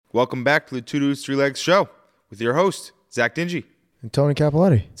Welcome back to the Two Dudes, Three Legs show with your host, Zach Dingy. And Tony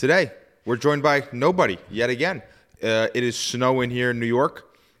Capoletti. Today, we're joined by nobody yet again. It is snowing here in New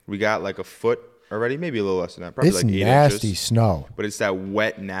York. We got like a foot already, maybe a little less than that. Probably It's like 8 nasty inches. snow. But it's that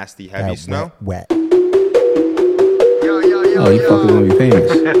wet, nasty, heavy snow. Wet. Oh, you fucking with me things.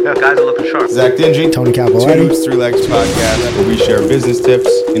 Guys are looking sharp. Zach Dingy, Tony Two Capoletti. Dudes, Three Legs podcast, where we share business tips,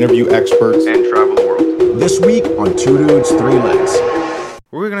 interview experts. And travel the world. This week on Two Dudes, Three Legs.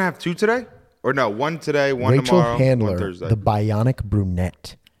 Were we going to have two today? Or no, one today, one Rachel tomorrow, Handler, one Thursday. the bionic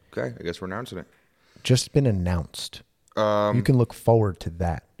brunette. Okay, I guess we're announcing it. Just been announced. You can look forward to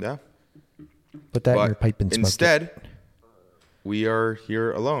that. Yeah. Put that in But your pipe and smoke instead, it. we are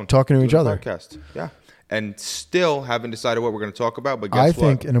here alone. Talking to doing each a other. Podcast. Yeah. And still haven't decided what we're going to talk about, but guess I what?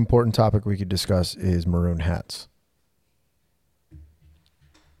 think an important topic we could discuss is maroon hats.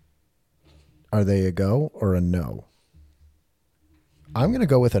 Are they a go or a no? I'm going to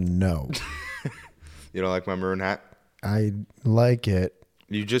go with a no. You don't like my maroon hat? I like it.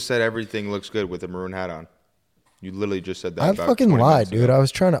 You just said everything looks good with a maroon hat on. You literally just said that. I about fucking 20 lied, minutes dude. ago. I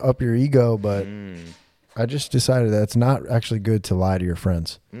was trying to up your ego, but I just decided that it's not actually good to lie to your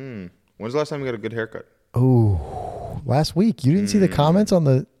friends. When's the last time you got a good haircut? Oh, last week. You didn't see the comments on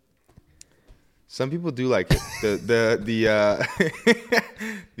the... Some people do like it.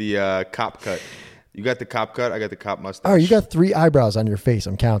 The cop cut. You got the cop cut. I got the cop mustache. Oh, you got 3 eyebrows on your face.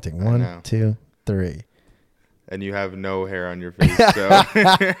 I'm counting. know. 1, 2, 3. And you have no hair on your face. So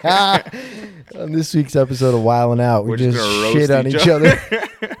On this week's episode of Wildin' Out, we we're just gonna roast shit on each other.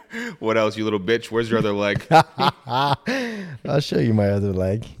 What else, you little bitch? Where's your other leg? I'll show you my other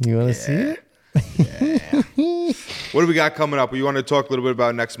leg. You want to see it? What do we got coming up? We want to talk a little bit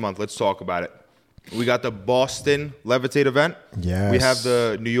about next month. Let's talk about it. We got the Boston Levitate event. Yes. We have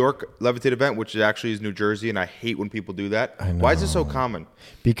the New York Levitate event, which actually is New Jersey, and I hate when people do that. I know. Why is it so common?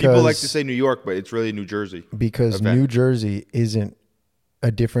 Because People like to say New York, but it's really New Jersey. Because event. New Jersey isn't a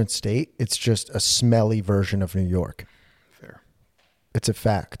different state. It's just a smelly version of New York. Fair. It's a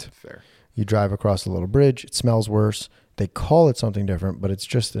fact. Fair. You drive across a little bridge. It smells worse. They call it something different, but it's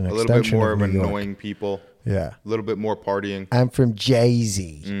just an A little extension bit more of of New York. annoying people. Yeah. A little bit more partying. I'm from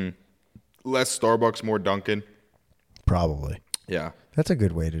Jay-Z. Less Starbucks, more Dunkin'. Probably. Yeah. That's a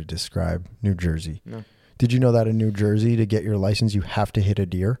good way to describe New Jersey. No. Did you know that in New Jersey, to get your license, you have to hit a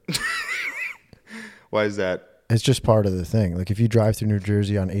deer? Why is that? It's just part of the thing. Like if you drive through New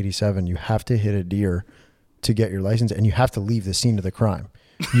Jersey on 87, you have to hit a deer to get your license, and you have to leave the scene of the crime.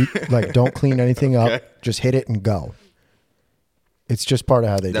 You like don't clean anything up, just hit it and go. It's just part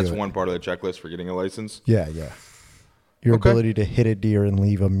of how they do it. That's one part of the checklist for getting a license. Yeah, yeah. Your ability to hit a deer and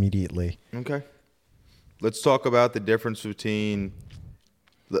leave immediately. Okay. Let's talk about the difference between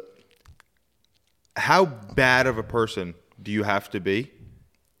how bad of a person do you have to be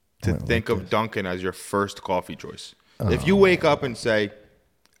to think of Dunkin' as your first coffee choice? If you wake up and say,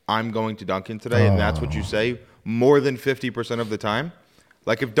 I'm going to Dunkin' today, and that's what you say more than 50% of the time,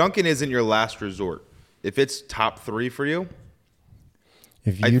 like if Dunkin' isn't your last resort, if it's top 3 for you,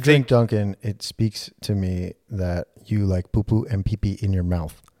 If you drink Dunkin', it speaks to me that you like poo-poo and pee-pee in your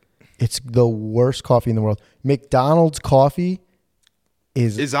mouth. It's the worst coffee in the world. McDonald's coffee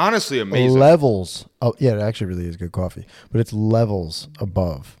is honestly amazing. Levels. Oh, yeah, it actually really is good coffee. But it's levels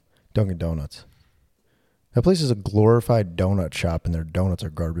above Dunkin' Donuts. That place is a glorified donut shop, and their donuts are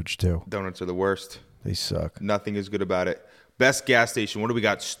garbage, too. Donuts are the worst. They suck. Nothing is good about it. Best gas station. What do we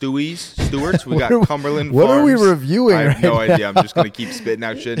got? Stewart's. We got Cumberland What Farms. are we reviewing I have right no now? idea. I'm just going to keep spitting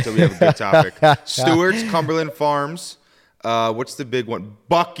out shit until we have a good topic. Stewart's, Cumberland Farms. What's the big one?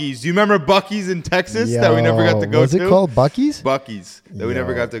 Buc-ee's. Do you remember Buc-ee's in Texas that we never got to go to? Was it called Buc-ee's? Buc-ee's that we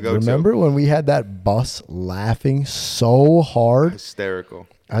never got to go to. Remember when we had that bus laughing so hard? Hysterical.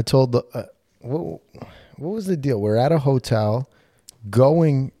 I told the what was the deal? We're at a hotel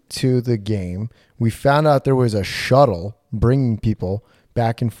going to the game. We found out there was a shuttle bringing people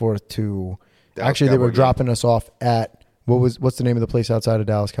back and forth to. Actually, they were dropping us off at what's the name of the place outside of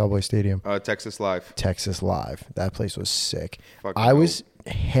Dallas Cowboy Stadium? Texas Live. Texas Live. That place was sick. Fucking I was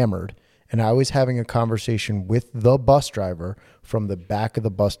hammered, and I was having a conversation with the bus driver from the back of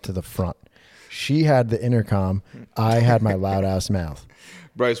the bus to the front. She had the intercom. I had my loud ass mouth.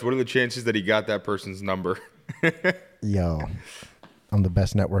 Bryce, what are the chances that he got that person's number? Yo, I'm the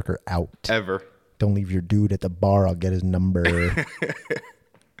best networker out. Ever. Don't leave your dude at the bar. I'll get his number.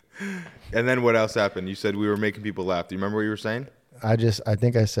 And then what else happened? You said we were making people laugh. Do you remember what you were saying? I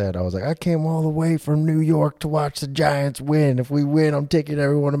think I said, I was like, I came all the way from New York to watch the Giants win. If we win, I'm taking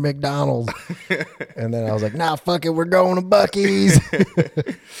everyone to McDonald's. And then I was like, nah, fuck it, we're going to Buc-ee's.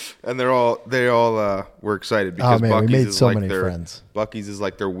 And they all were excited because Oh, man, Buc-ee's we made is so like many their friends. Buc-ee's is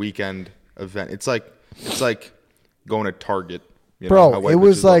like their weekend event. It's like going to Target. You know, Bro, how white it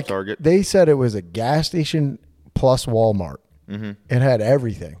was bitches love like, Target. they said it was a gas station plus Walmart. Mm-hmm. It had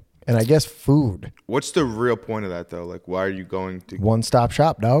everything. And I guess food. What's the real point of that though? Like, why are you going to? One-stop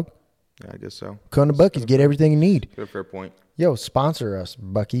shop, dog. Yeah, I guess so. Come to Buc-ee's, get everything you need. Good, fair point. Yo, sponsor us,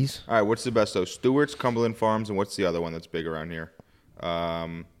 Buc-ee's. All right, what's the best though? Stewart's, Cumberland Farms, and what's the other one that's big around here?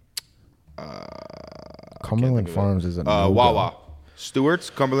 Cumberland Farms is a no-go. Wawa. Stewart's,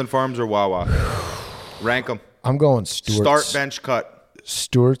 Cumberland Farms, or Wawa? Rank them. I'm going Stewart's. Start, bench, cut.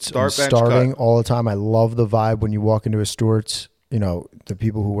 Stewart's. Start, bench, starting cut. all the time. I love the vibe when you walk into a Stewart's. You know, the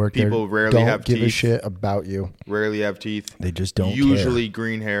people who work People there rarely don't have give a teeth. shit about you. Rarely have teeth. They just don't Usually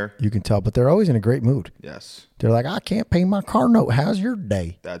green hair. You can tell, but they're always in a great mood. Yes, They're like, I can't pay my car note. How's your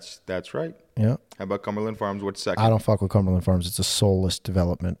day? that's right. Yeah. How about Cumberland Farms? What's second? I don't fuck with Cumberland Farms. It's a soulless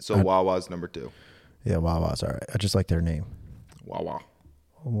development. So Wawa's number 2. Yeah, Wawa's all right. I just like their name. Wawa.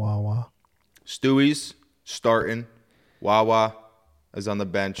 Wawa. Stewie's starting. Wawa is on the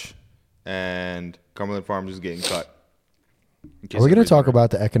bench, and Cumberland Farms is getting cut. Are we going to talk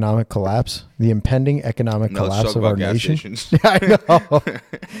about the economic collapse, the impending economic No, let's collapse talk of about our gas nation? stations. I know.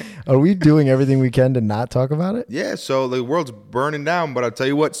 Are we doing everything we can to not talk about it? Yeah, so the world's burning down, but I'll tell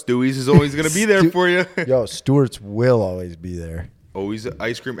you what, Stewie's is always going to be there for you. Yo, Stewart's will always be there. Always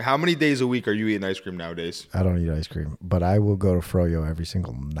ice cream. How many days a week are you eating ice cream nowadays? I don't eat ice cream, but I will go to Froyo every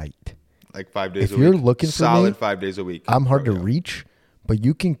single night. Like 5 days If a week? you're looking for Solid me, 5 days a week. I'm hard to Froyo. reach, but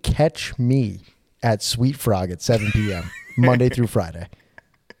you can catch me at Sweet Frog at 7 p.m. Monday through Friday.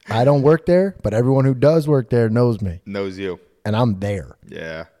 I don't work there, but everyone who does work there knows me, Knows you. and I'm there.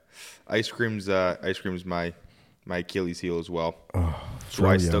 Yeah. Ice cream's my Achilles heel as well. So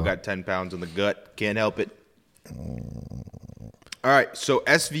I Froyo. still got 10 pounds in the gut. Can't help it. All right, so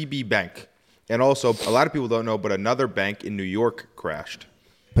SVB Bank. And also, a lot of people don't know, but another bank in New York crashed.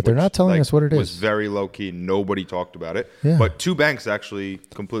 But they're not telling us what it was is. very low key. Nobody talked about it. Yeah. But 2 banks actually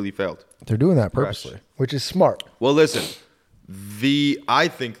completely failed. They're doing that purposely, which is smart. Well, listen, I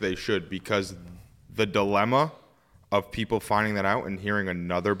think they should, because the dilemma of people finding that out and hearing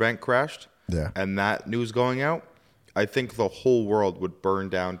another bank crashed, and that news going out, I think the whole world would burn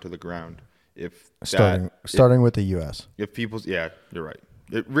down to the ground if Starting with the U.S. If people's you're right.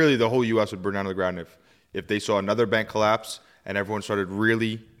 Really, the whole U.S. would burn down to the ground if they saw another bank collapse and everyone started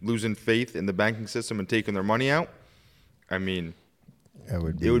really losing faith in the banking system and taking their money out. I mean,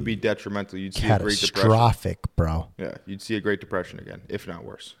 it would be detrimental. You'd see a Great Depression. Catastrophic, bro. Yeah, you'd see a Great Depression again, if not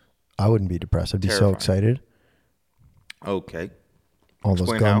worse. I wouldn't be depressed. I'd be so Terrifying. excited. Okay. All those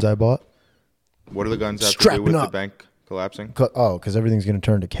Explain guns how. I bought. What do the guns have to do Strapping with the up. bank collapsing? Because everything's going to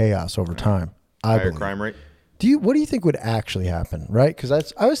turn to chaos over time. I Higher believe. crime rate? What do you think would actually happen, right? Because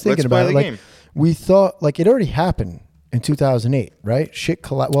I was thinking Let's about play it. the Like, game. we thought, like, it already happened in 2008, right? Shit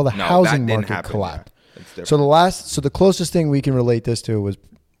collapsed. Well, the No, housing that didn't market happen, collapsed. yeah. It's different. So the closest thing we can relate this to was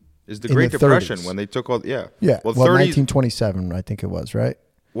Is the in Great the Depression 30s. when they took all? Yeah. Well, 30s. 1927, I think it was, right?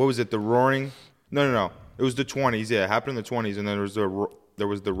 What was it? The Roaring? No. It was the 20s. Yeah, it happened in the 20s, and then there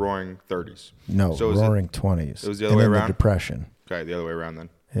was the Roaring 30s. No, So was it- Roaring 20s. it was the other and way then around? The Depression. Okay, the other way around then.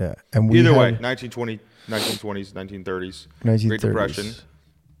 Yeah, and we Either had way, 1920s, 1930s, Great 1930s. Depression.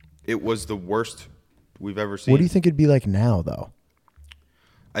 It was the worst we've ever seen. What do you think it'd be like now, though?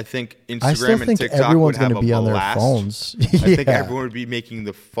 I think Instagram I still and think TikTok everyone's would have going to be a on their blast. phones. I think Yeah. everyone would be making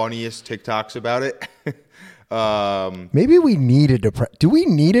the funniest TikToks about it. Maybe we need a depression. Do we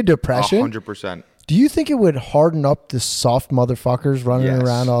need a depression? 100%. Do you think it would harden up the soft motherfuckers running Yes.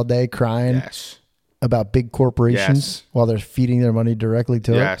 around all day crying Yes. about big corporations Yes. while they're feeding their money directly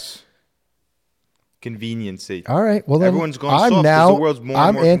to it? Yes. Conveniency. All right. Well, then Everyone's going I'm soft 'cause now. the world's more and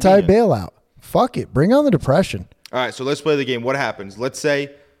I'm more convenient. anti-bailout. Fuck it. Bring on the depression. All right, so let's play the game. What happens? Let's say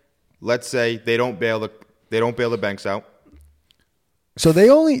they don't bail the banks out. So they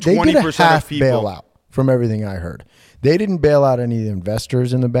did a 20% of half people- bailout from everything I heard. They didn't bail out any of the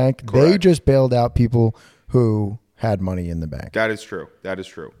investors in the bank. They Correct. just bailed out people who had money in the bank. That is true. That is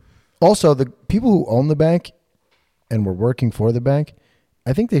true. Also, the people who own the bank and were working for the bank,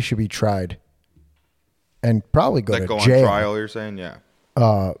 I think they should be tried and probably go Like to go on jail. trial, you're saying? Yeah.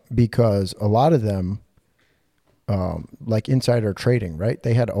 Because a lot of them, like insider trading, right?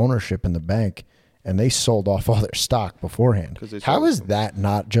 They had ownership in the bank and they sold off all their stock beforehand. 'Cause they How sold is that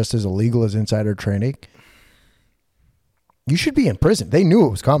not just as illegal as insider trading? You should be in prison. They knew it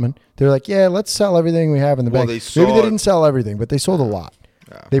was coming. They're like, yeah, let's sell everything we have in the bank. Maybe they didn't sell everything, but they sold a lot.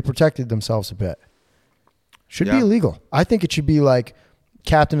 Yeah. They protected themselves a bit. Should be illegal. I think it should be like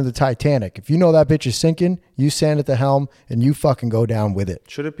captain of the Titanic. If you know that bitch is sinking, you stand at the helm and you fucking go down with it.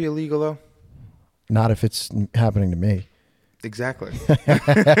 Should it be illegal though? Not if it's happening to me. Exactly.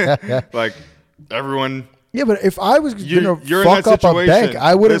 Like everyone. Yeah, but if I was going to fuck up a bank,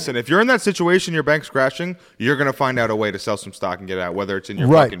 I would listen. If you're in that situation, your bank's crashing, you're going to find out a way to sell some stock and get it out, whether it's in your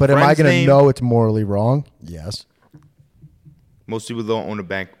right. fucking But am I going to know it's morally wrong? Yes. Most people don't own a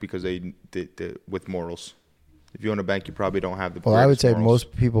bank because they with morals. If you own a bank, you probably don't have the. Well, I would say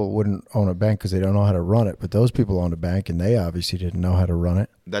most people wouldn't own a bank because they don't know how to run it. But those people owned a bank and they obviously didn't know how to run it.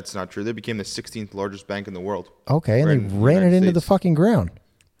 That's not true. They became the 16th largest bank in the world. Okay, and they ran it into the fucking ground.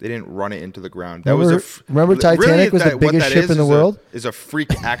 They didn't run it into the ground. Remember Titanic was the biggest ship in the world? Is a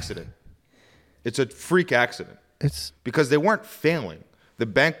freak accident. It's a freak accident. It's because they weren't failing. The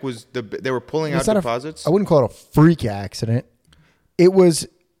bank was they were pulling out deposits. I wouldn't call it a freak accident. It was.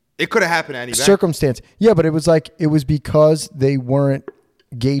 It could have happened to any bank. Circumstance. Yeah, but it was because they weren't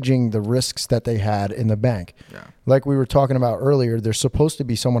gauging the risks that they had in the bank. Yeah. Like we were talking about earlier, there's supposed to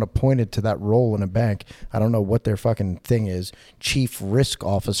be someone appointed to that role in a bank. I don't know what their fucking thing is, chief risk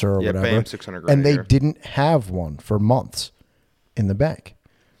officer or whatever. Pay them $600,000 and they didn't have one for months in the bank.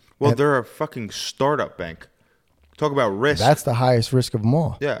 Well, they're a fucking startup bank. Talk about risk. That's the highest risk of them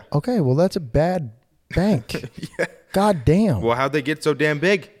all. Yeah. Okay, well, that's a bad bank. Yeah. God damn. Well, how'd they get so damn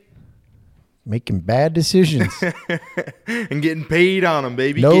big? Making bad decisions. And getting paid on them,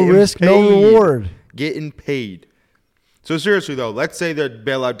 baby. No risk, no reward. Getting paid. So seriously, though, let's say the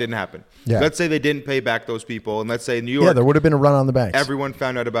bailout didn't happen. Yeah. Let's say they didn't pay back those people. And let's say New York. Yeah, there would have been a run on the banks. Everyone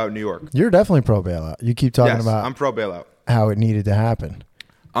found out about New York. You're definitely pro bailout. You keep talking about I'm pro bailout. How it needed to happen.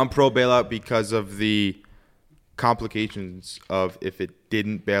 I'm pro bailout because of the complications of if it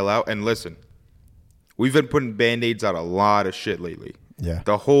didn't bail out. And listen, we've been putting Band-Aids on a lot of shit lately. Yeah.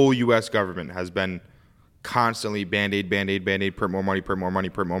 The whole U.S. government has been constantly Band-Aid, Band-Aid, Band-Aid, print more money, print more money,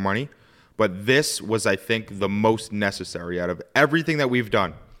 print more money. But this was, I think, the most necessary out of everything that we've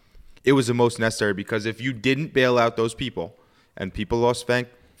done. It was the most necessary because if you didn't bail out those people and people lost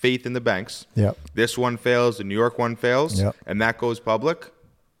faith in the banks, this one fails, the New York one fails, and that goes public,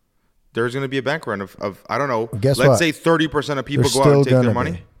 there's going to be a bank run of I don't know, let's say 30% of people go out and take their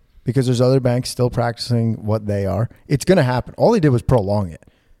money. Because there's other banks still practicing what they are. It's going to happen. All they did was prolong it.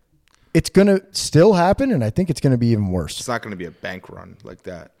 It's going to still happen, and I think it's going to be even worse. It's not going to be a bank run like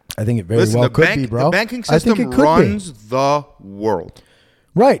that. I think it very well could be, bro. The banking system runs the world.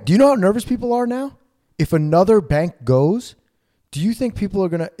 Right. Do you know how nervous people are now? If another bank goes, do you think people are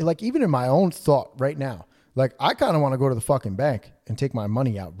going to, like even in my own thought right now, like I kind of want to go to the fucking bank and take my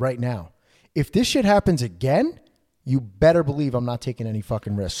money out right now. If this shit happens again, you better believe I'm not taking any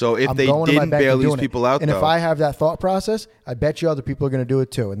fucking risk. So if they didn't bail these people out, and if I have that thought process, I bet you other people are going to do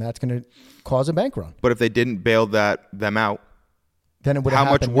it too, and that's going to cause a bank run. But if they didn't bail them out, then it would have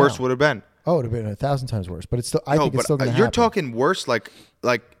happened. How much worse would it have been? Oh, it would have been 1,000 times worse. But it's still, I think it's still going to happen. You're talking worse, like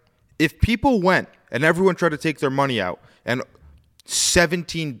if people went and everyone tried to take their money out, and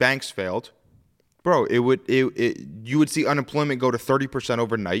 17 banks failed. Bro, you would see unemployment go to 30%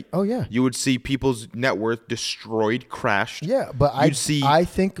 overnight. Oh yeah, you would see people's net worth destroyed, crashed. Yeah, but I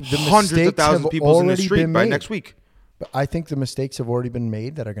think the hundreds of thousands of people in the street by next week. But I think the mistakes have already been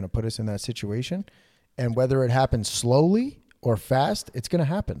made that are going to put us in that situation, and whether it happens slowly or fast, it's going to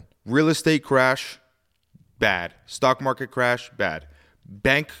happen. Real estate crash, bad. Stock market crash, bad.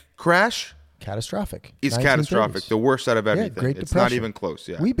 Bank crash. Catastrophic. It's catastrophic. The worst out of everything. Great It's Depression. Not even close.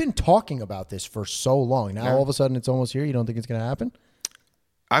 Yeah. We've been talking about this for so long. Now all of a sudden it's almost here. You don't think it's going to happen?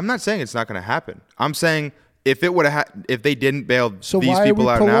 I'm not saying it's not going to happen. I'm saying if it would have, if they didn't bail these people out now, so why are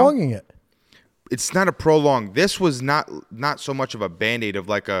we prolonging it? It's not a prolong. This was not so much of a Band-Aid of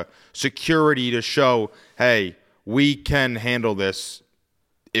like a security to show, hey, we can handle this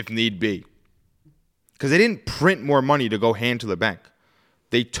if need be. Because they didn't print more money to go hand to the bank.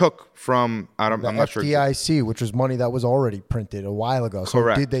 They took from, I'm not sure. FDIC, which was money that was already printed a while ago.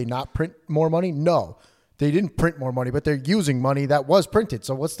 Correct. So did they not print more money? No. They didn't print more money, but they're using money that was printed.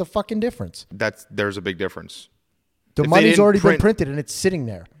 So what's the fucking difference? There's a big difference. The money's already been printed and it's sitting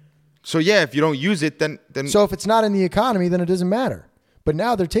there. So yeah, if you don't use it, then so if it's not in the economy, then it doesn't matter. But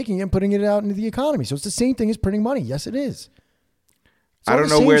now they're taking it and putting it out into the economy. So it's the same thing as printing money. Yes, it is. I don't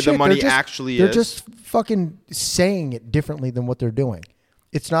know where the money actually is. They're just fucking saying it differently than what they're doing.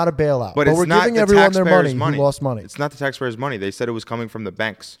 It's not a bailout. But we're giving everyone their money who lost money. It's not the taxpayers' money. They said it was coming from the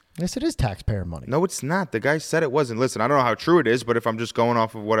banks. Yes, it is taxpayer money. No, it's not. The guy said it wasn't. Listen, I don't know how true it is, but if I'm just going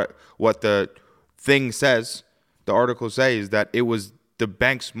off of what the thing says, the articles say is that it was the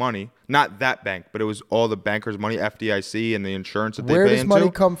bank's money, not that bank, but it was all the bankers' money, FDIC, and the insurance that they Where pay does into. money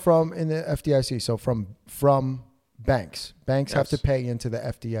come from in the FDIC? So from banks. Banks have to Yes. pay into the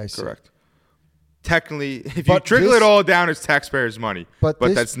FDIC. Correct. Technically, if you But trickle this- it all down, it's taxpayers' money. But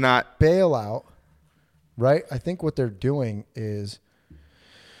this that's not. bailout, right? I think what they're doing is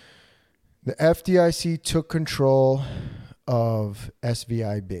the FDIC took control of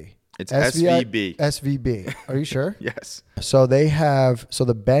SVIB. It's SVB. SVB. Are you sure? Yes. So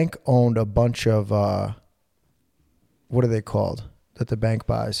the bank owned a bunch of, what are they called that the bank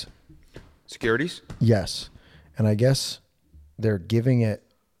buys? Securities? Yes. And I guess they're giving it,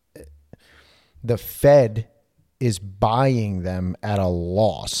 the Fed is buying them at a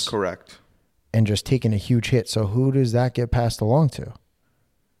loss Correct. and just taking a huge hit. So who does that get passed along to?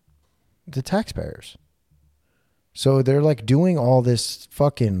 The taxpayers. So they're like doing all this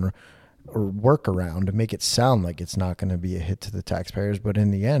fucking workaround to make it sound like it's not going to be a hit to the taxpayers, but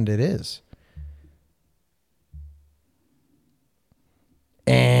in the end, it is.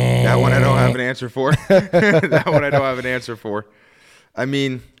 And That one I don't have an answer for. That one I don't have an answer for. I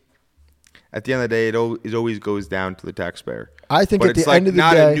mean, at the end of the day, it always goes down to the taxpayer. I think but at it's the like end of the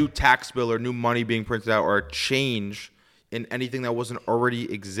not day, a new tax bill or new money being printed out or a change in anything that wasn't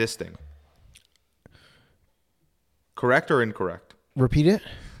already existing. Correct or incorrect? repeat it.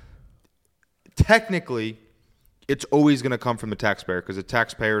 Technically, it's always going to come from the taxpayer because the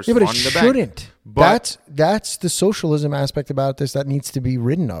taxpayers Yeah, but it fund the shouldn't. bank. But That's the socialism aspect about this that needs to be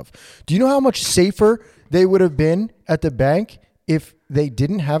ridden of. Do you know how much safer they would have been at the bank if they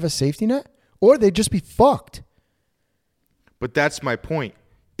didn't have a safety net? Or they'd just be fucked. But that's my point.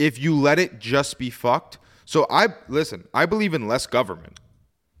 If you let it just be fucked. So I believe in less government.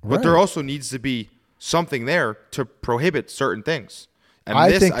 But Right. there also needs to be something there to prohibit certain things. And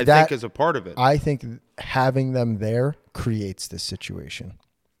I this, think I that- think, is a part of it. I think having them there creates this situation.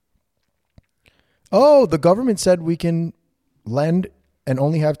 Oh, the government said we can lend and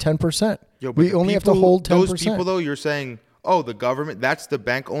only have 10%. Yo, but We the only have to people- hold 10%. Those people, though, you're saying, oh, the government, that's the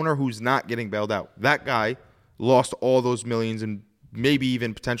bank owner who's not getting bailed out. That guy lost all those millions and maybe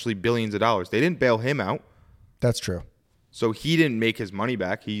even potentially billions of dollars. They didn't bail him out. That's true. So he didn't make his money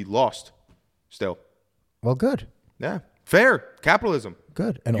back. He lost still. Well, good. Yeah. Fair. Capitalism.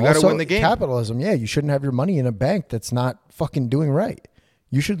 Good. And You gotta also win the game. capitalism. Yeah, you shouldn't have your money in a bank that's not fucking doing right.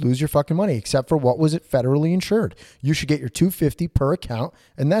 You should lose your fucking money except for what was it federally insured. You should get your $250 per account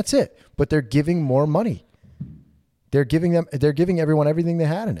and that's it. But they're giving more money. They're giving everyone everything they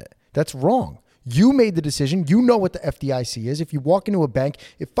had in it. That's wrong. You made the decision. You know what the FDIC is. If you walk into a bank,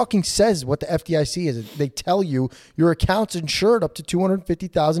 it fucking says what the FDIC is. They tell you your account's insured up to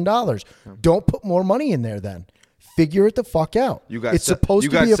 $250,000. Don't put more money in there then. Figure it the fuck out. It's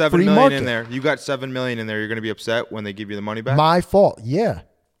supposed to be a $7 free million market. in there. You got $7 million in there. You're going to be upset when they give you the money back? My fault. Yeah,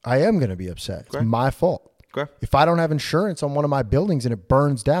 I am going to be upset. It's Okay. my fault. Okay. If I don't have insurance on one of my buildings and it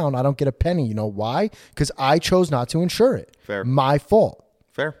burns down, I don't get a penny. You know why? Because I chose not to insure it. Fair. My fault.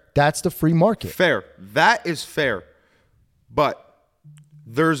 Fair. That's the free market. Fair. That is fair. But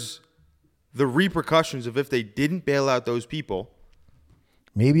there's the repercussions of if they didn't bail out those people.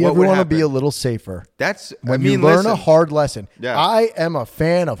 Maybe What would everyone will be a happen? little safer. That's When I mean, you learn listen. a hard lesson. Yeah. I am a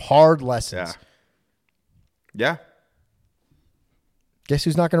fan of hard lessons. Yeah. Guess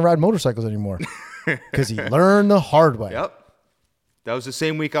who's not going to ride motorcycles anymore? Because he learned the hard way. Yep. That was the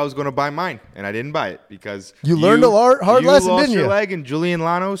same week I was going to buy mine, and I didn't buy it because You learned a hard lesson, lost didn't your you? leg, and Julian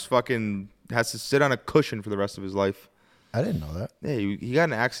Lanos fucking has to sit on a cushion for the rest of his life. I didn't know that. Yeah, he got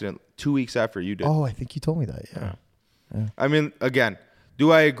in an accident 2 weeks after you did. Oh, I think you told me that. Yeah. I mean, again,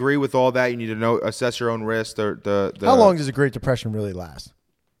 do I agree with all that? You need to assess your own risk. The How long does the Great Depression really last?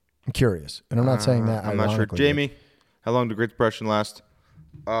 I'm curious. And I'm not saying that I'm not sure. ironically. Jamie, how long did the Great Depression last?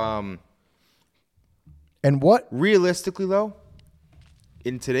 And what? Realistically, though,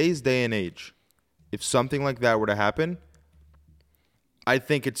 in today's day and age, if something like that were to happen, I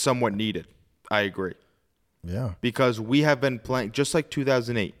think it's somewhat needed. I agree. Yeah. Because we have been playing, just like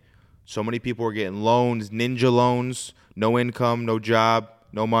 2008, so many people were getting loans, ninja loans, no income, no job,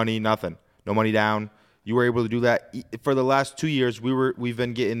 no money, nothing, no money down. You were able to do that. For the last 2 years, we've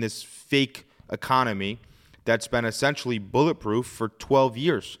been getting this fake economy that's been essentially bulletproof for 12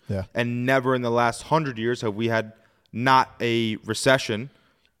 years. Yeah. And never in the last 100 years have we had not a recession.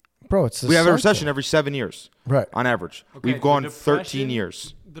 Bro, it's the We have a cycle. recession every 7 years. Right. On average. Okay, We've the gone Depression- 13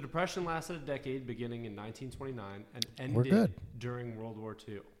 years. The Depression lasted a decade, beginning in 1929 and We're ended good. during World War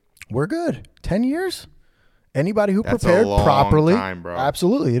II. We're good. 10 years? Anybody who That's a prepared long properly. time, bro.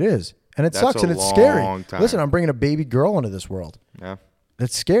 Absolutely, it is. And it That's sucks a and it's scary. long time. Listen, I'm bringing a baby girl into this world. Yeah.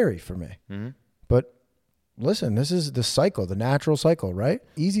 That's scary for me. Mm-hmm. But listen, this is the cycle, the natural cycle, right?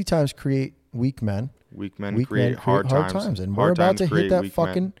 Easy times create weak men. Weak men create hard times. And Hard we're about times to hit create that weak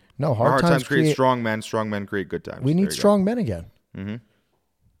fucking men. no. Hard times create strong men. Strong men create good times. We There need you strong men again. Mm-hmm.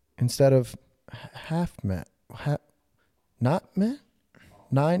 Instead of half men, not men,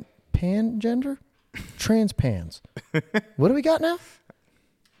 9 pan gender, trans pans. What do we got now?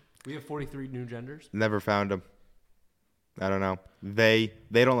 We have 43 new genders. Never found them. I don't know. They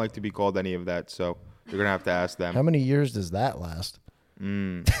don't like to be called any of that, so you're gonna have to ask them. How many years does that last?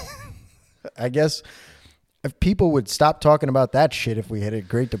 I guess if people would stop talking about that shit if we hit a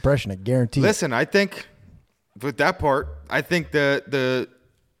Great Depression, I guarantee. Listen, I think with that part, I think the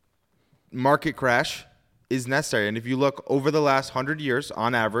market crash is necessary. And if you look over the last 100 years,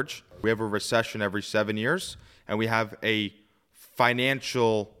 on average, we have a recession every 7 years, and we have a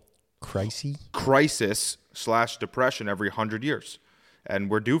financial crisis / depression every 100 years. And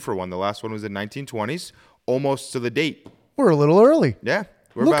we're due for one. The last one was in 1920s, almost to the date. We're a little early. Yeah.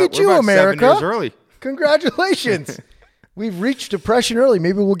 Look at you, about America. 7 years early. Congratulations. We've reached depression early.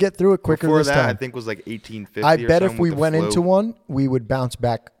 Maybe we'll get through it quicker Before this that, time. I think was like 1850 I or bet if something we with the went flu. into one, we would bounce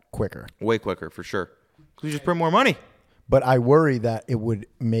back quicker. Way quicker, for sure. Because we just print more money. But I worry that it would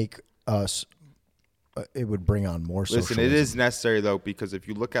make us, it would bring on more socialism. Listen, it is necessary, though, because if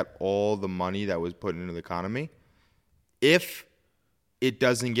you look at all the money that was put into the economy, if it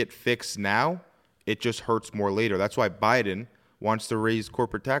doesn't get fixed now, it just hurts more later. That's why Biden wants to raise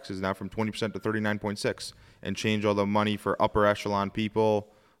corporate taxes now from 20% to 39.6% and change all the money for upper echelon people,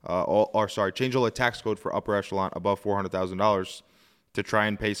 change all the tax code for upper echelon above $400,000 to try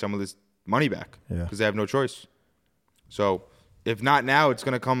and pay some of this money back because they have no choice. So if not now, it's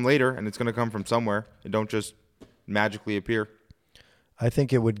going to come later, and it's going to come from somewhere. It don't just magically appear. I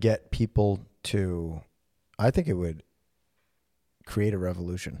think it would get people to, I think it would create a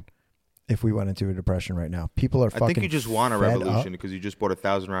revolution if we went into a depression right now. People are fucking I think you just want a fed revolution up. because you just bought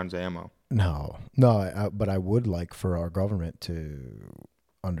 1,000 rounds of ammo. No, but I would like for our government to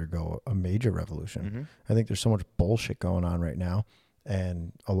undergo a major revolution. Mm-hmm. I think there's so much bullshit going on right now,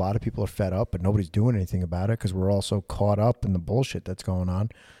 and a lot of people are fed up, but nobody's doing anything about it because we're all so caught up in the bullshit that's going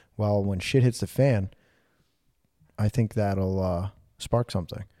on. Well, when shit hits the fan, I think that'll spark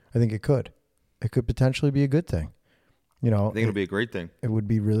something. I think it could. It could potentially be a good thing. You know, I think it'll be a great thing. It would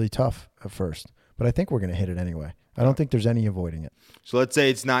be really tough at first, but I think we're going to hit it anyway. I don't think there's any avoiding it. So let's say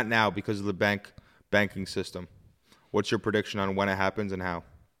it's not now because of the banking system. What's your prediction on when it happens and how?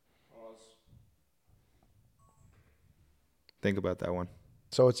 Think about that one.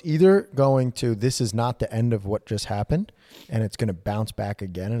 So it's either going to, this is not the end of what just happened, and it's going to bounce back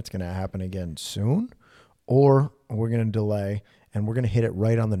again, and it's going to happen again soon, or we're going to delay, and we're going to hit it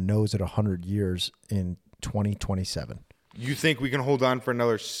right on the nose at 100 years in 2027. You think we can hold on for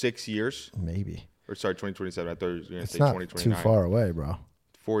another 6 years? Maybe. Or sorry, 2027. I thought you were going to It's say not 2029. too far away, bro.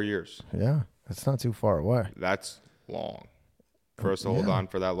 4 years. Yeah, it's not too far away. That's long. For us to hold on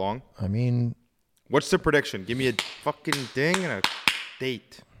for that long? I mean, what's the prediction? Give me a fucking thing and a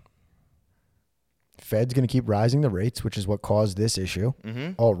date. Fed's going to keep rising the rates, which is what caused this issue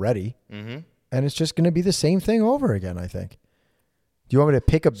already. Mm-hmm. And it's just going to be the same thing over again, I think. Do you want me to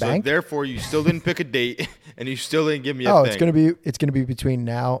pick a bank? So therefore, you still didn't pick a date, and you still didn't give me a thing. It's gonna be between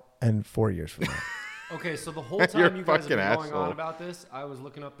now and 4 years from now. Okay, so the whole time you guys have been going on about this, I was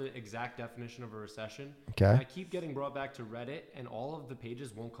looking up the exact definition of a recession. Okay. And I keep getting brought back to Reddit, and all of the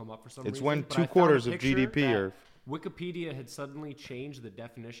pages won't come up for some reason. It's when but I 2/4 found a of picture GDP that are. Wikipedia had suddenly changed the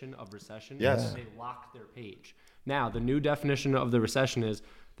definition of recession. Yes. And they locked their page. Now, the new definition of the recession is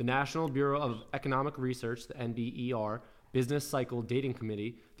the National Bureau of Economic Research, the NBER, Business Cycle Dating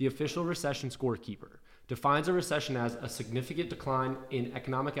Committee, the official recession scorekeeper, defines a recession as a significant decline in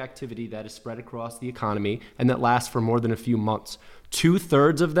economic activity that is spread across the economy and that lasts for more than a few months.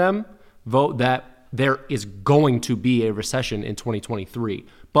 2/3 of them vote that there is going to be a recession in 2023,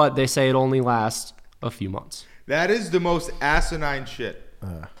 but they say it only lasts a few months. That is the most asinine shit.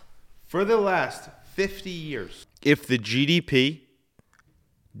 For the last 50 years, if the GDP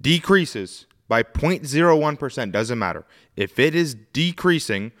decreases by 0.01%, doesn't matter. If it is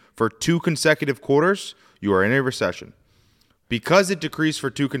decreasing for 2 consecutive quarters, you are in a recession. Because it decreased for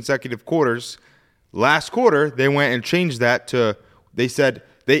 2 consecutive quarters, last quarter, they went and changed that to, they said,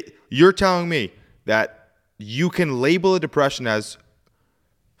 you're telling me that you can label a depression as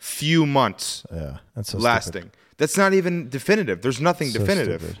few months that's so lasting. Stupid. That's not even definitive. There's nothing So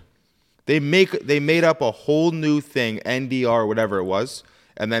definitive. stupid. They made up a whole new thing, NDR, whatever it was,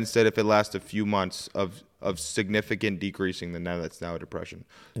 and then said if it lasts a few months of significant decreasing, then that's now a depression.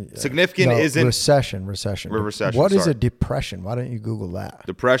 Significant isn't recession. Recession. What is sorry. a depression? Why don't you Google that?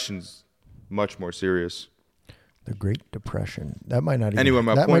 Depression's much more serious. The Great Depression. That might not even. Anyway,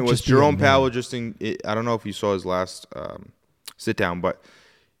 my that point might was just be a Jerome name. Powell I don't know if you saw his last sit down, but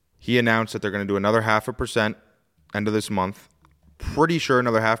he announced that they're going to do another 0.5% end of this month. Pretty sure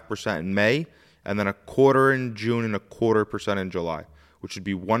another 0.5% in May, and then a quarter in June and a 0.25% in July, which would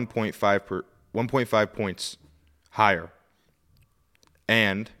be 1.5 points higher.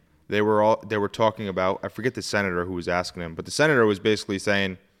 And they were talking about, I forget the senator who was asking him, but the senator was basically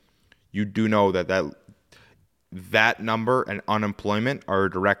saying, you do know that number and unemployment are a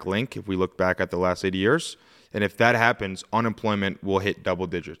direct link if we look back at the last 80 years. And if that happens, unemployment will hit double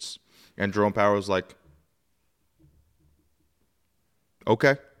digits. And Jerome Powell was like,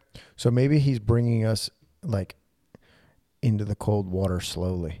 okay. So maybe he's bringing us like into the cold water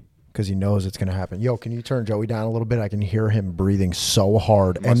slowly because he knows it's going to happen. Yo, can you turn Joey down a little bit? I can hear him breathing so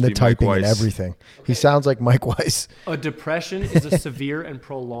hard and Must the be Mike typing and Weiss. everything. He sounds like Mike Weiss. A depression is a severe and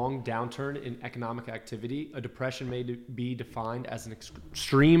prolonged downturn in economic activity. A depression may be defined as an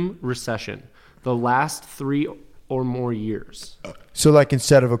extreme recession, the last 3 or more years. So like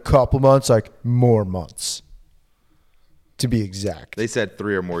instead of a couple months, like more months. To be exact. They said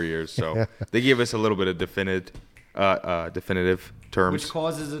 3 or more years, so they gave us a little bit of definitive terms. Which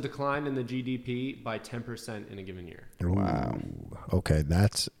causes a decline in the GDP by 10% in a given year. Wow. Okay,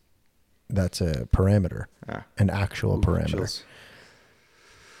 that's a parameter, an actual parameter. Chills.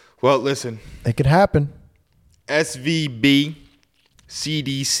 Well, listen, It could happen. SVB,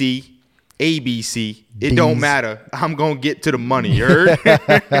 CDC, ABC, it D's. don't matter. I'm going to get to the money, you heard?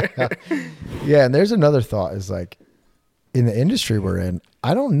 Yeah, and there's another thought is like, in the industry we're in,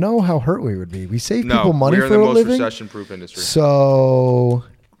 I don't know how hurt we would be. We save people money we're for in the a most living. recession-proof industry. So,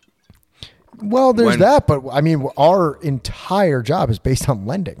 well, there's When- that, but I mean, our entire job is based on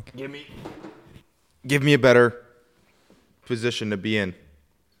lending. Give me a better position to be in. A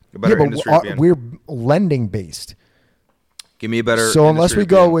Yeah, better but industry to be in. we're lending based. Give me a better So unless we industry to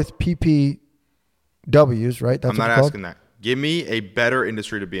be go in. with PPWs, right? That's I'm what not they're called? asking that. Give me a better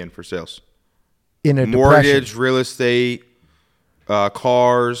industry to be in for sales. In a Mortgage, depression. real estate,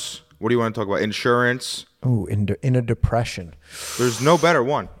 cars. What do you want to talk about? Insurance. Ooh, in a depression. There's no better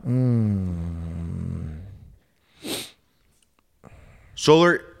one.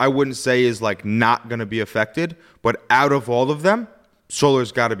 Solar, I wouldn't say is like not going to be affected, but out of all of them,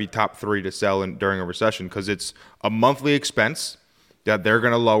 solar's got to be top 3 to sell during a recession because it's a monthly expense that they're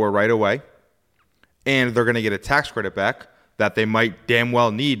going to lower right away, and they're going to get a tax credit back that they might damn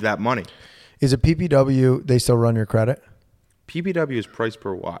well need that money. Is it PPW? They still run your credit? PPW is price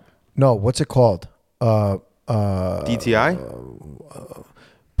per watt. No, what's it called? DTI?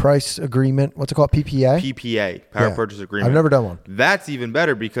 Price agreement. What's it called? PPA? PPA, Power Yeah. Purchase Agreement. I've never done one. That's even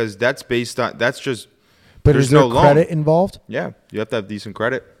better because that's based on, that's just, But there's is there no loan. credit involved? Yeah, you have to have decent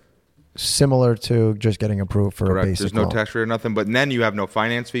credit. Similar to just getting approved for a Correct. basic There's no loan. tax rate or nothing. But then you have no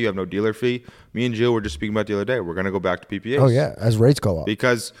finance fee. You have no dealer fee. Me and Jill were just speaking about the other day. We're going to go back to PPAs. Oh, yeah. As rates go up.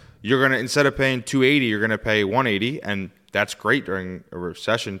 Because you're going to, instead of paying $280, you're going to pay $180. And that's great during a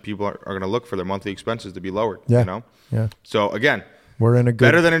recession. People are going to look for their monthly expenses to be lowered. Yeah. You know? Yeah. So, again, We're in a good...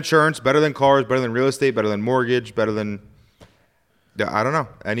 better than insurance, better than cars, better than real estate, better than mortgage, better than, I don't know,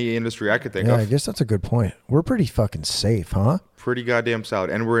 any industry I could think Yeah, of. I guess that's a good point. We're pretty fucking safe, huh? Pretty goddamn solid.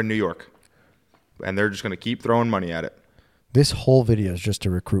 And we're in New York. And they're just going to keep throwing money at it. This whole video is just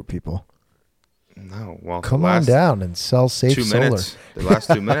to recruit people. No. Well, Come the on last down and sell safe 2 solar. minutes. The last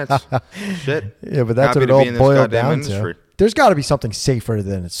 2 minutes. Shit. Yeah, but that's Happy what it to all be in this boiled goddamn down industry. to. There's got to be something safer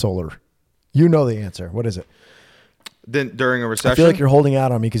than solar. You know the answer. What is it? Then during a recession, I feel like you're holding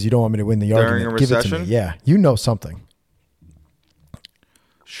out on me because you don't want me to win the During argument. a Give it to recession? me. Yeah, you know something.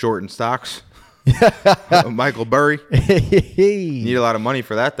 short in stocks. Michael Burry. Need a lot of money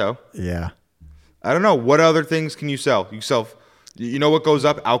for that though. Yeah. I don't know. What other things can you sell? You sell. You know what goes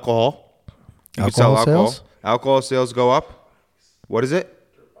up? Alcohol. You can sell Alcohol alcohol. sales? Alcohol sales go up. What is it?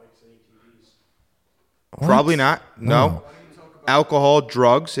 Probably not. No. Alcohol,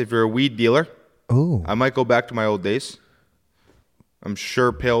 drugs. If you're a weed dealer, Ooh. I might go back to my old days. I'm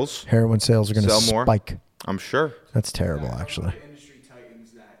sure pills. Heroin sales are going to Sell more. spike. I'm sure. That's terrible, actually. Industry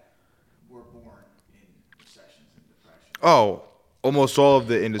titans that were born in recessions and depressions. Oh, almost all of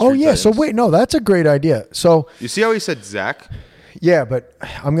the industry. Oh, yeah. So, titans. wait. No, that's a great idea. So, You see how he said Zach? yeah, but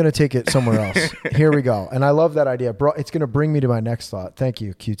I'm going to take it somewhere else. Here we go. And I love that idea. Bro, it's going to bring me to my next thought. Thank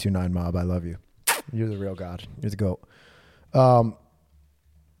you, Q29 Mob. I love you. You're the real God. You're the GOAT.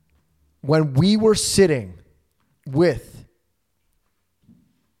 When we were sitting with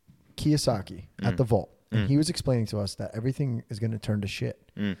Kiyosaki at the vault, and he was explaining to us that everything is going to turn to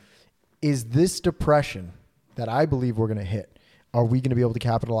shit. Is this depression that I believe we're going to hit, are we going to be able to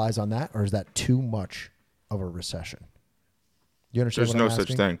capitalize on that, or is that too much of a recession? You understand? There's what no I'm such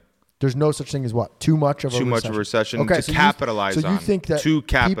asking? thing. There's no such thing as what? Too much of a recession. to so capitalize So you on. think that To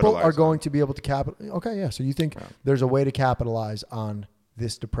people capitalize are going on. to be able to capitalize? Okay, yeah. So you think there's a way to capitalize on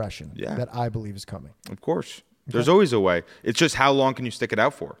this depression that I believe is coming? Of course. There's always a way. It's just how long can you stick it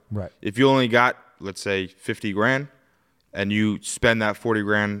out for? Right. If you only got, let's say, 50 grand and you spend that 40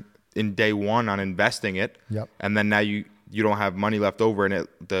 grand in day one on investing it, and then now you don't have money left over and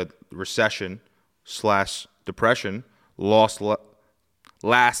the recession/depression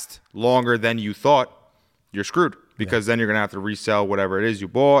last longer than you thought, you're screwed because then you're going to have to resell whatever it is you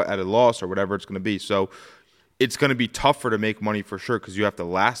bought at a loss or whatever it's going to be. So it's going to be tougher to make money for sure because you have to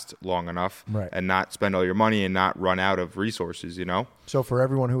last long enough and not spend all your money and not run out of resources, you know? So for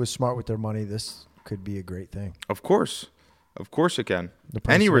everyone who is smart with their money, this could be a great thing. Of course. Of course it can.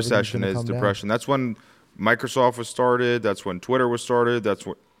 price Any of everything's recession gonna is come down. depression. That's when Microsoft was started. That's when Twitter was started. That's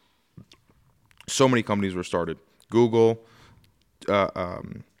when so many companies were started. Google,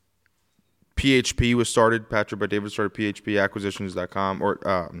 PHP was started. Patrick Bet-David started PHP, acquisitions.com,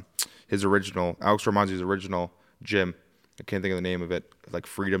 or his original, Alex Ramonzi's original gym. I can't think of the name of it, like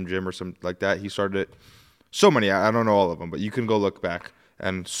Freedom Gym or something like that. He started it. So many, I don't know all of them, but you can go look back.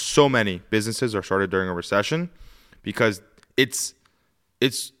 And so many businesses are started during a recession because it's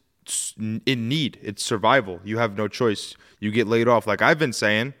in need. It's survival. You have no choice. You get laid off. Like I've been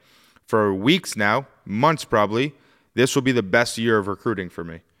saying for weeks now, months probably, this will be the best year of recruiting for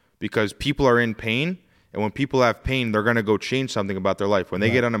me because people are in pain. And when people have pain, they're going to go change something about their life. When they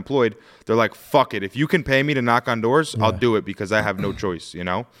get unemployed, they're like, fuck it. If you can pay me to knock on doors, I'll do it because I have no choice, you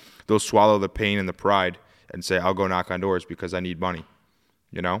know? They'll swallow the pain and the pride and say, I'll go knock on doors because I need money,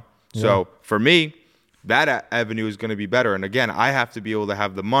 you know? Yeah. So for me, that avenue is going to be better. And again, I have to be able to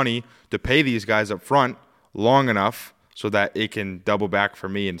have the money to pay these guys up front long enough so that it can double back for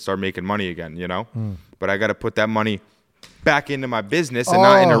me and start making money again, you know? But I got to put that money back into my business and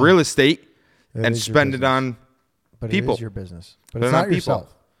not into real estate. And spend it on people. It is your business. But it's not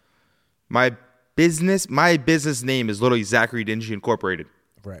yourself. My business name is literally Zachary Dingy Incorporated.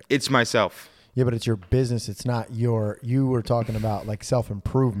 Right. It's myself. Yeah, but it's your business. It's not you were talking about like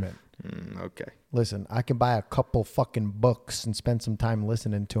self-improvement. Okay. Listen, I can buy a couple fucking books and spend some time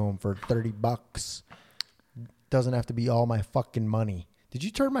listening to them for $30. Doesn't have to be all my fucking money. Did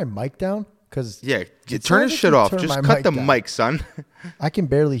you turn my mic down? Yeah, turn his shit off. Just cut the mic, son. I can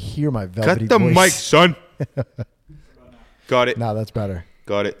barely hear my velvety Cut the voice. mic, son. Got it. No, that's better.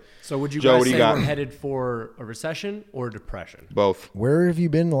 Got it. So would you Joe, guys what do say you got? we're headed for a recession or depression? Both. Where have you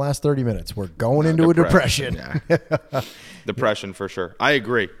been the last 30 minutes? We're going into a depression. Yeah. Depression for sure. I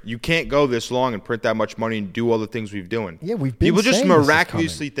agree. You can't go this long and print that much money and do all the things we've doing. Yeah, we've been People just saying this is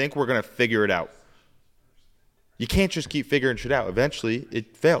miraculously think we're going to figure it out. You can't just keep figuring shit out. Eventually,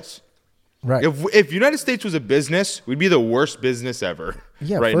 it fails. Right. If United States was a business, we'd be the worst business ever.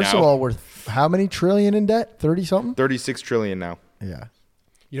 Yeah, right first now. of all, we're how many trillion in debt? 30-something? 36 trillion now. Yeah.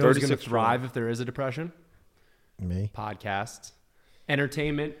 You know who's going to 36 thrive if there is a depression? Me. Podcasts.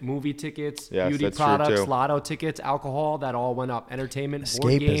 Entertainment, movie tickets, Yes, beauty that's true, products, too. lotto tickets, alcohol, that all went up. Entertainment,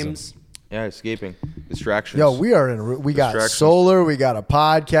 board Escapism. games. Yeah, escaping. Distractions. Yo, we are in. We got Distractions. solar. We got a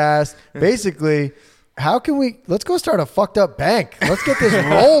podcast. Basically, how can we? Let's go start a fucked up bank. Let's get this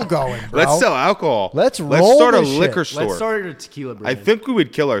roll going, bro. Let's sell alcohol. Let's Let's roll start a this shit. liquor store. Let's start a tequila brand. I think we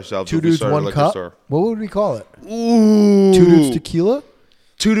would kill ourselves Two if we dudes, started a one liquor cup. store. What would we call it? Ooh. Two dudes tequila.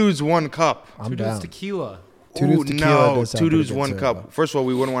 Two dudes, one cup. I'm Two down. dudes tequila. Two dudes tequila No, does sound two pretty dudes, good one too, cup. but- First of all,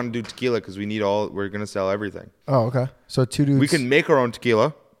 we wouldn't want to do tequila because we're going to sell everything. Oh, okay. So two dudes. We can make our own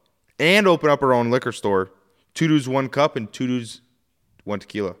tequila and open up our own liquor store. Two dudes, one cup, and two dudes, one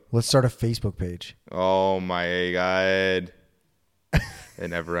tequila. Let's start a Facebook page. Oh my God. It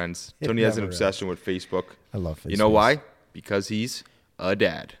never ends. It Tony has an never obsession with Facebook. I love Facebook. You know why? Because he's a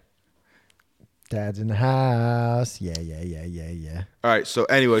dad. Dad's in the house. Yeah. All right. So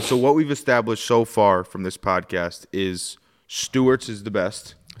anyway, what we've established so far from this podcast is Stewart's is the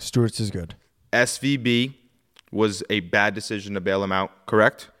best. Stewart's is good. SVB was a bad decision to bail him out,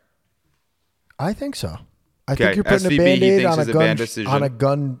 correct? I think so. I Okay, think you're putting SVB, a he Band-Aid thinks on is a bad decision. on a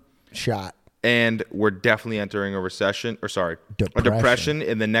gun shot. And we're definitely entering a recession, a Depression. depression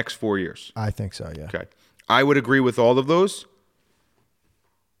in the next 4 years. I think so, yeah. Okay. I would agree with all of those,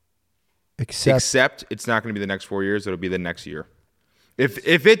 Except except it's not going to be the next 4 years. It'll be the next year.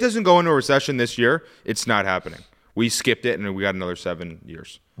 If it doesn't go into a recession this year, it's not happening. We skipped it, and we got another 7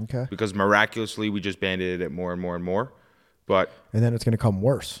 years. Okay. Because miraculously, we just Band-Aided it more and more and more. But and then it's going to come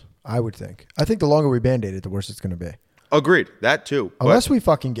worse, I would think. I think the longer we Band-Aid it, the worse it's going to be. agreed. That too. But Unless we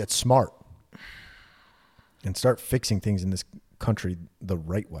fucking get smart and start fixing things in this country the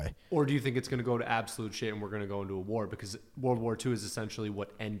right way. Or do you think it's going to go to absolute shit and we're going to go into a war? Because World War II is essentially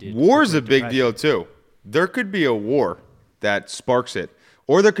what ended. War's the a Great big Depression. deal too. There could be a war that sparks it,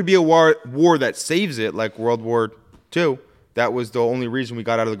 or there could be a war that saves it, like World War II. That was the only reason we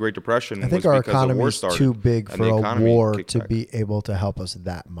got out of the Great Depression. I think was our because the war economy is started, too big and for the a economy war kicked to back. be able to help us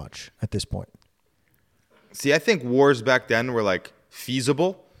that much at this point. See, I think wars back then were like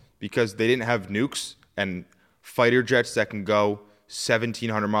feasible because they didn't have nukes and fighter jets that can go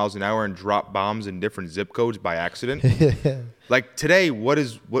 1,700 miles an hour and drop bombs in different zip codes by accident. Like today, what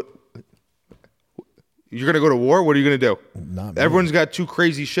you're going to go to war? What are you going to do? Not me. Everyone's got too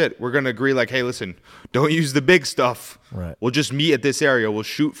crazy shit. We're going to agree like, hey, listen, don't use the big stuff. Right. We'll just meet at this area. We'll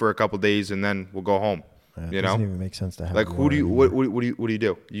shoot for a couple days and then we'll go home. It you doesn't know? even make sense to have Like a who war do you anymore. what do you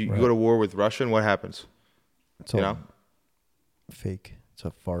do? You Right. go to war with Russia and what happens? It's You all know? fake. It's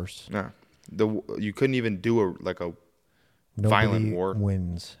a farce. No. You couldn't even do a Nobody violent war.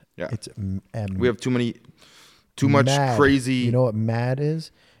 wins. Yeah. It's We have too much mad. crazy. You know what mad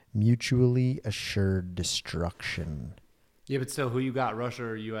is? Mutually assured destruction. Yeah, but still, who you got, Russia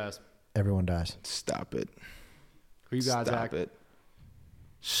or U.S.? Everyone dies. Stop it. Who you got, Stop Zach? it.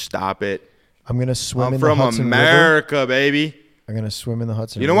 Stop it. I'm gonna swim I'm in from the Hudson River. America, baby. I'm gonna swim in the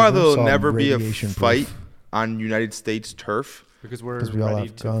Hudson You know River. why there'll so I'm never be a radiation-proof. fight on United States turf? Because we're 'Cause we all ready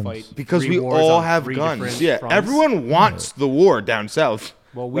have to guns. fight. Because 3 we wars all on have 3 guns. different Yeah, fronts. everyone wants the war down south.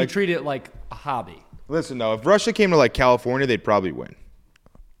 Well, we Like, treat it like a hobby. listen, though, if Russia came to like California, they'd probably win.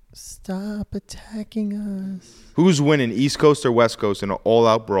 Stop attacking us. Who's winning, East Coast or West Coast, in an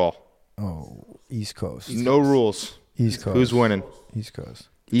all-out brawl? Oh, East Coast. No rules. East Coast. Who's winning? East Coast.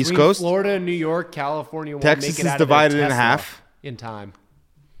 East Between Coast? Florida, New York, California won't Texas make it is out of their divided in Tesla half. in time.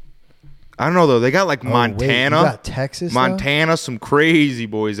 I don't know, though. They got like Oh, wait, you Montana. got Texas, though? Montana, some crazy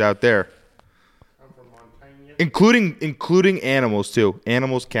boys out there. Including animals, too.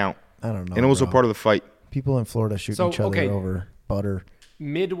 Animals count. I don't know. Animals bro. are part of the fight. People in Florida shoot So, each other okay. over butter.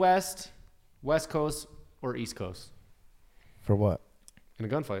 Midwest, West Coast, or East Coast? For what? In a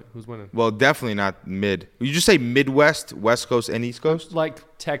gunfight, who's winning? Well, definitely not mid. You just say Midwest, West Coast, and East Coast?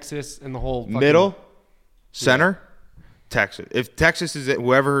 Like Texas and the whole fucking- Middle? Center? Texas. If Texas is it,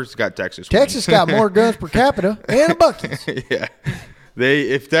 whoever's got Texas. wins. Texas got more guns per capita and a buckets. Yeah.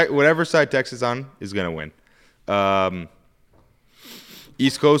 Whatever side Texas on is gonna win.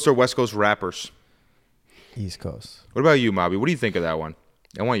 East Coast or West Coast rappers. East Coast. What about you, Mobby? What do you think of that one?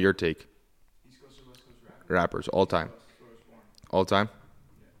 I want your take. Rappers all time. All time.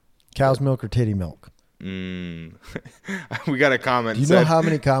 Cow's milk or titty milk? We got a comment. Do you know how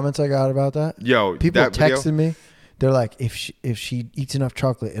many comments I got about that? Yo, People that video? texted me. They're like, if she eats enough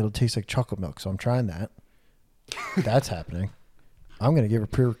chocolate, it'll taste like chocolate milk. So I'm trying that. That's happening. I'm gonna give her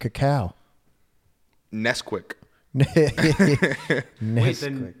pure cacao. Nesquik. Wait,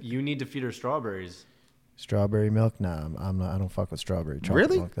 then you need to feed her strawberries. Strawberry milk? Nah, I'm not. I don't fuck with strawberry chocolate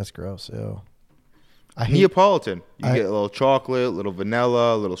Really? milk. That's gross. Ew. I hate Neapolitan. You I- get a little chocolate, a little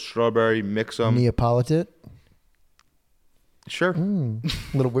vanilla, a little strawberry, mix them. Neapolitan. Sure.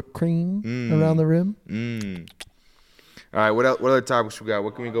 Little whipped cream around the rim. All right. What other topics we got?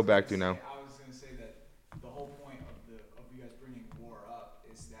 What can we go back to now? I was going to say that the whole point of you guys bringing war up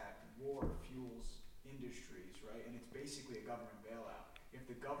is that war fuels industries, right? And it's basically a government bailout. If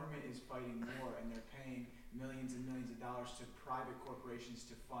the government is fighting war and they're paying millions and millions of dollars to private corporations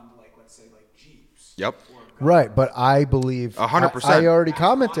to fund, like, let's say, like Jeeps. Yep. Right, but I believe 100%. I already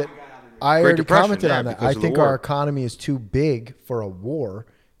commented. I already Depression, commented yeah, on that. because I of the think war. our economy is too big for a war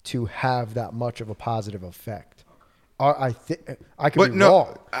to have that much of a positive effect. I could But be no,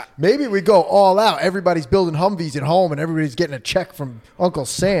 wrong. Maybe we go all out. Everybody's building Humvees at home, and everybody's getting a check from Uncle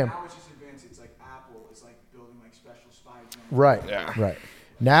Sam. Now it's just advanced. It's like Apple is like building like special spy drones. Right. Yeah. Right.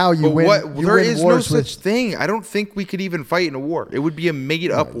 Now you But win. what? You There win is no wars such with. thing. I don't think we could even fight in a war. It would be a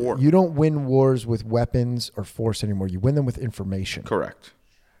made-up war. You don't win wars with weapons or force anymore. You win them with information Correct.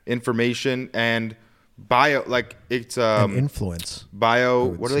 Information and bio, like it's and influence. bio.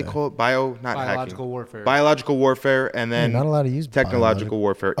 would What do they say. call it? Bio, not Biological hacking. warfare. Biological warfare, and then not allowed to use technological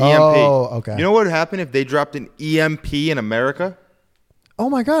warfare. Oh, EMP. okay. You know what would happen if they dropped an EMP in America? Oh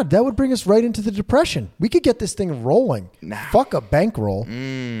my God, that would bring us right into the depression. We could get this thing rolling. Fuck a bankroll.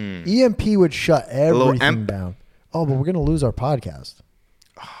 EMP would shut little everything emp. down. Oh, but we're gonna lose our podcast.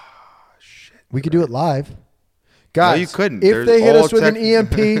 Shit. We could do it live. Guys, you couldn't. If There's they hit all us with an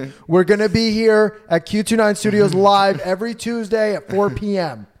tech- EMP, we're gonna be here at Q29 Studios live every Tuesday at 4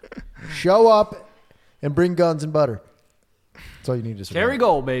 p.m. Show up and bring guns and butter. That's all you need to survive.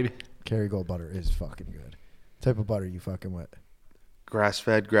 Kerrygold, baby. Kerrygold butter is fucking good. Type of butter you fucking with.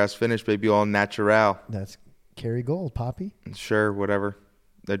 Grass-fed, grass-finished, baby, all natural. That's Kerry Gold, Poppy. Sure, whatever.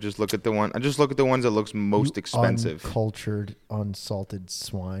 I just look at the ones that looks most expensive. Uncultured, unsalted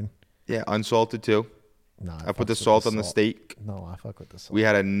swine. Yeah, unsalted too. Nah, I put the salt on the steak. No, I fuck with the salt. We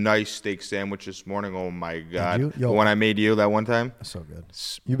had a nice steak sandwich this morning. Oh my god! you? Yo. The one I made you that one time. So good.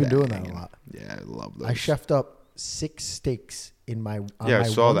 You've been doing that a lot. Yeah, I love those. I chefed up 6 steaks on I my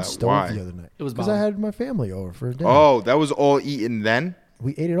saw one that. stove Why? the other night. It was because bomb. I had my family over for dinner. Oh, that was all eaten then?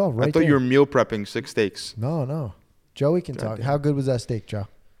 We ate it all right I thought there. you were meal prepping 6 steaks. No. Joey can talk. How good was that steak, Joe?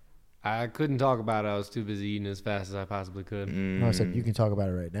 I couldn't talk about it. I was too busy eating as fast as I possibly could. No, I said you can talk about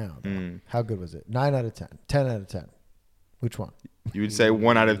it right now. How good was it? 9 out of 10. 10 out of 10. Which one? You would say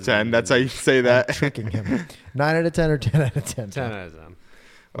 1 out of 10. That's how you say that. Tricking him. 9 out of 10 or 10 out of 10? 10 out of 10.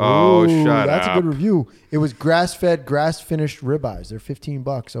 Oh, Ooh, shut that's up. a good review. It was grass-fed, grass-finished ribeyes. They're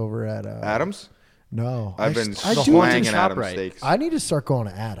 $15 over at Adams? No, I've been I do. slanging Shop Adams right. steaks. I need to start going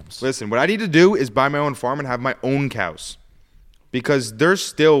to Adams. Listen, what I need to do is buy my own farm and have my own cows. Because there's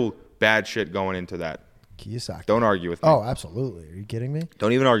still bad shit going into that. Kiyosaki. Don't argue with me. Oh, absolutely. Are you kidding me?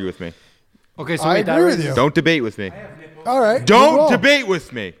 Don't even argue with me. Okay, so I wait, that agree with raises- you. Don't debate with me. All right. you're Don't wrong. debate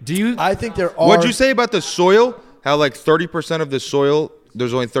with me. Do you? I think there are. What'd you say about the soil? How like 30% of the soil,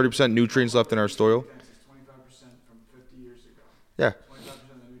 there's only 30% nutrients left in our soil? It's 25% from 50 years ago. Yeah. 25%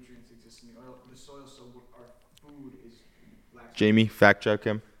 of the nutrients exist in the soil, so our food is lacks. Jamie, fact check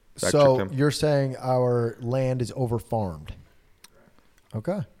him. Fact So check him. you're saying our land is overfarmed?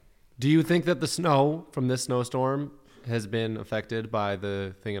 Okay. Do you think that the snow from this snowstorm has been affected by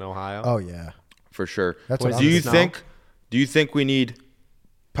the thing in Ohio? Oh yeah. For sure. That's what do I'm you thinking. think we need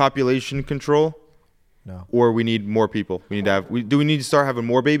population control No. or we need more people? We need to have do we need to start having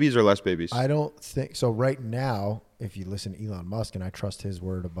more babies or less babies? I don't think so. Right now, if you listen to Elon Musk, and I trust his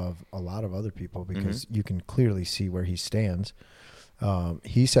word above a lot of other people because you can clearly see where he stands.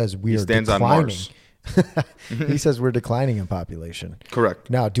 He says we are stands on declining. Mars. He says we're declining in population.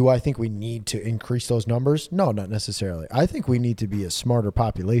 Correct. Now, do I think we need to increase those numbers? No, not necessarily. I think we need to be a smarter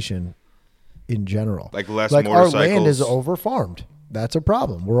population in general. Like less our land is motorcycles. overfarmed. That's a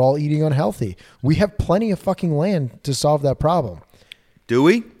problem. We're all eating unhealthy. We have plenty of fucking land to solve that problem. Do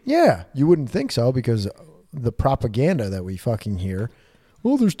we? Yeah, you wouldn't think so because the propaganda that we fucking hear.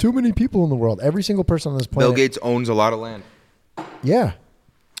 Oh, there's too many people in the world. Every single person on this planet. Bill Gates owns a lot of land. Yeah.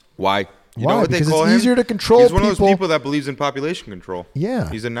 Why? You Why? know what Because they it's call him? easier to control He's one of people. those people that believes in population control. Yeah.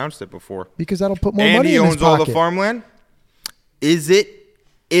 He's announced it before. Because that'll put more And money he in his owns all the pocket. farmland. Is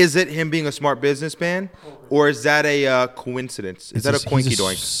it him being a smart businessman, or is that a coincidence? Is that a He's coinky a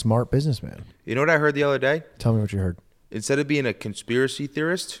doink? smart businessman. You know what I heard the other day? Tell me what you heard. Instead of being a conspiracy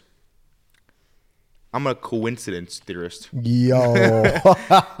theorist, I'm a coincidence theorist. Yo.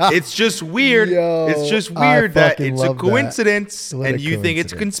 It's just weird. Yo, It's just I weird that fucking it's a love that. coincidence, What a and you think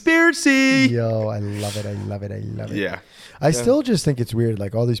it's coincidence. conspiracy. Yo, I love it. I love it. I love it. Yeah. I still just think it's weird.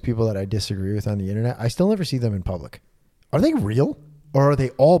 Like all these people that I disagree with on the internet, I still never see them in public. Are they real or are they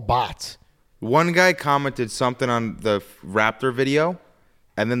all bots? One guy commented something on the Raptor video,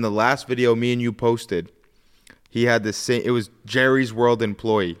 and then the last video me and you posted, he had the same. It was Jerry's World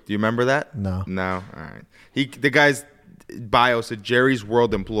employee. Do you remember that? No. No. All right. The guy's bio said Jerry's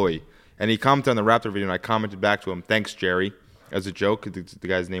World employee, and he commented on the Raptor video, and I commented back to him, "Thanks, Jerry," as a joke. The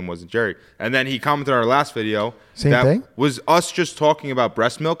guy's name wasn't Jerry. And then he commented on our last video. Same that thing? was us just talking about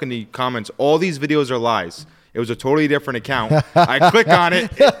breast milk, and he comments, "All these videos are lies." It was a totally different account. I click on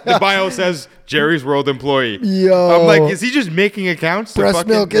it. The bio says Jerry's World employee. Yo. I'm like, is he just making accounts? To Breast fucking-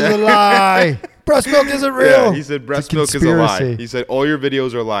 milk is a lie. Breast milk isn't real. Yeah, he said It's breast milk is a lie. conspiracy. He said all your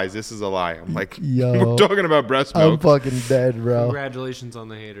videos are lies. This is a lie. I'm like, Yo. we're talking about breast I'm milk. fucking dead, bro. Congratulations on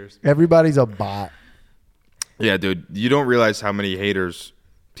the haters. Everybody's a bot. Yeah, dude, you don't realize how many haters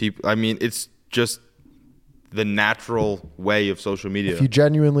people. I mean, it's just the natural way of social media. If you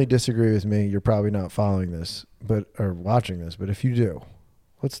genuinely disagree with me, you're probably not following this, or watching this. But if you do,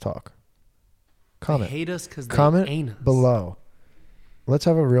 let's talk. Comment. They hate us because they Comment ain't us. below. Let's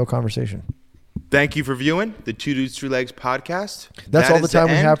have a real conversation. Thank you for viewing the Two Dudes, Three Legs podcast. That's That all the is time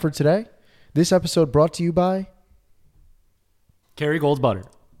we end. have for today. This episode brought to you by Kerry Gold's butter.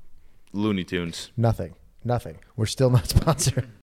 Looney Tunes. nothing. Nothing. We're still not sponsored.